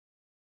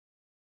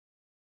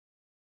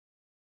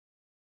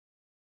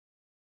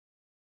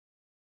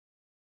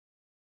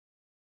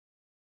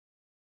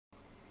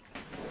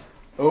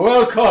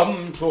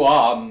Welcome to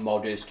our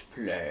modest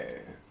play.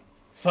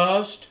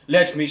 First,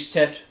 let me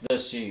set the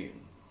scene.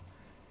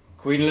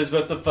 Queen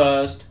Elizabeth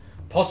I,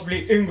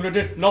 possibly England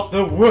if not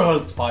the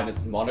world's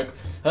finest monarch,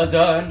 has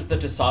earned the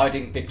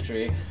deciding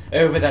victory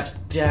over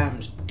that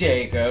damned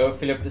Dago,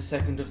 Philip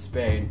II of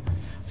Spain,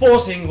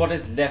 forcing what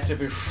is left of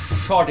his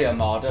shoddy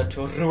armada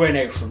to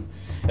ruination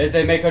as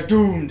they make a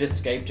doomed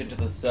escape into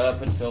the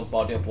serpent-filled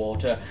body of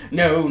water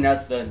known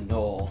as the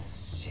North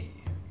Sea.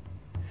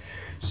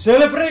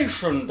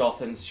 Celebration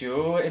doth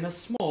ensue in a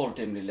small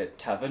dimly lit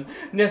tavern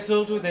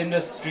nestled within the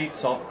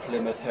streets of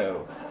Plymouth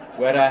Hoe,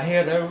 where our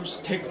heroes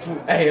take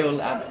to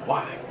ale and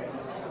wine.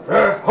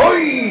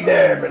 Ahoy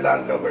there, my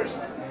landlubbers!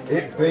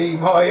 It be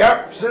my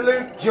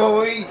absolute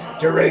joy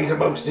to raise a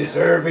most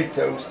deserved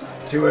toast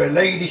to her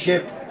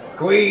ladyship,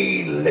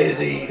 Queen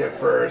Lizzie the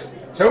First.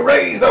 So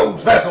raise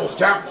those vessels,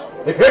 chaps!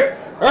 Hip hip!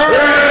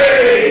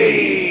 Hooray!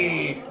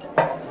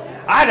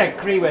 I'd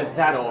agree with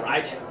that, all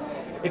right.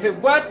 If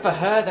it weren't for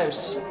her, those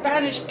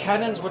Spanish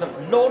cannons would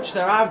have launched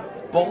their own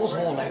balls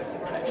all over the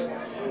place,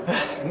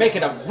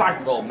 making a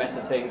right old mess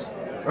of things.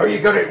 Oh,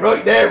 you got it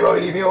right there,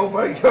 Riley, me old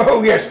mate.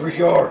 Oh, yes, for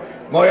sure.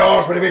 My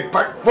arse would have been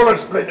packed full of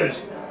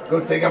splinters.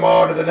 Good thing I'm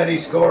harder than any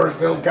score of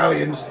filled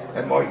galleons,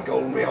 and my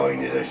gold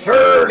behind is a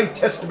surely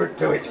testament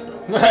to it.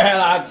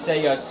 Well, I'd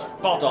say you're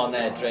spot on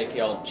there, Drakey,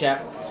 old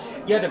chap.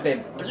 You'd have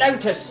been blown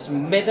to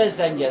smithers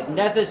and your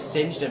nethers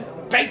singed and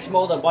baked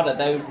more than one of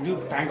those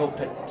newfangled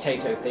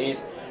potato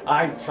thieves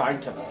I'm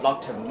trying to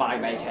flog to my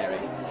mate Harry.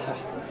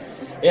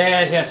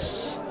 Yes, you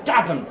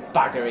stubborn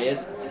bugger he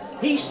is.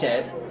 He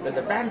said that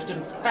the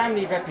Ramsden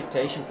family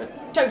reputation for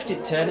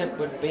toasted turnip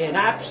would be in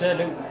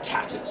absolute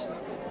tatters.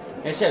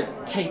 They're so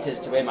taters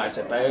to him, I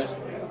suppose.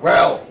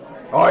 Well,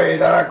 I hear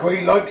that our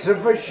Queen likes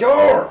them for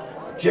sure.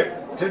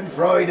 Chipped and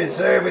fried and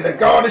served with a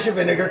garnish of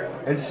vinegar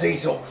and sea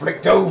salt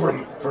flicked over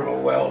 'em from a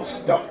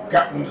well-stocked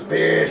captain's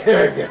beard,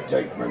 if you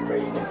take my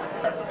meaning.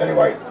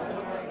 Anyway,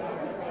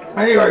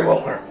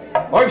 Walter,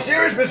 I've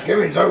serious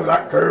misgivings over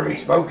that curvy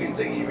smoking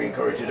thing you've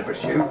encouraged her to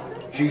pursue.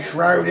 She's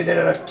shrouded in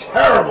a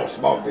terrible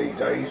smog these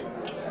days.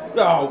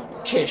 Oh,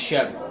 tish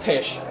and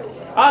pish.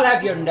 I'll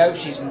have you know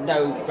she's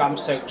no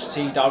rum-soaked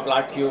sea dog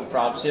like you,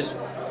 Francis.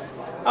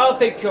 I'll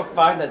think you'll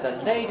find that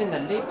the lady in the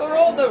leaf are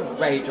all the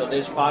rage on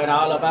this fine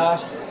Isle of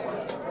ours.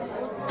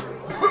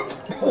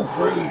 Oh,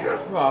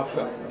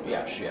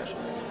 Jesus.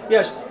 Oh,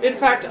 yes. In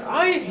fact,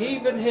 I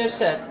even hear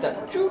said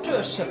that due to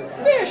a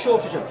severe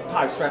shortage of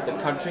pipes throughout the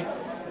country,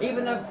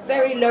 even the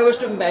very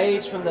lowest of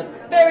maids from the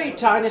very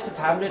tiniest of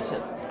hamlets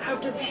have,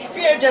 out of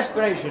sheer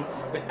desperation,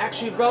 been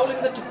actually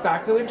rolling the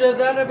tobacco into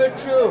that of a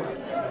tube.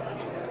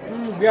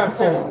 Yes.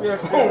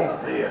 Oh,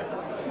 dear.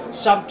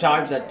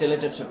 Sometimes the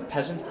diligence of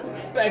peasants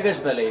beggars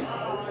belief.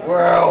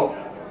 Well,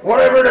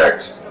 whatever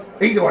next.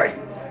 Either way,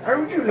 how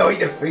would you like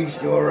to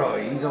feast your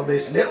eyes on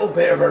this little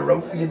bit of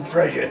Harropian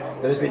treasure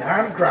that has been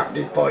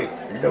handcrafted by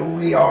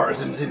lowly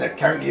artisans in the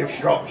county of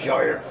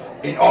Shropshire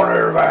in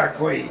honour of our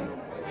Queen?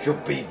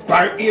 Should be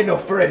bounty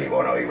enough for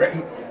anyone, I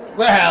reckon.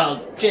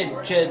 Well, chin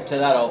to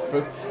that old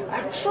fruit.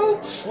 A true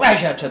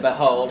treasure to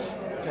behold.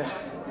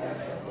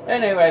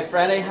 Anyway,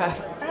 Franny,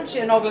 fancy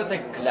an ogle at the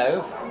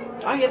Globe.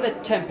 I hear the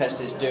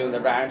tempest is doing the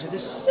rounds. It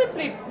is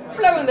simply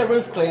blowing the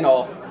roof clean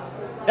off.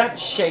 That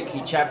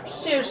shaky chap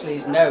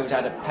seriously knows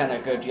how to pen a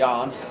good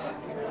yarn.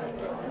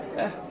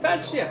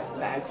 Fancy a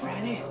fag,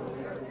 Franny?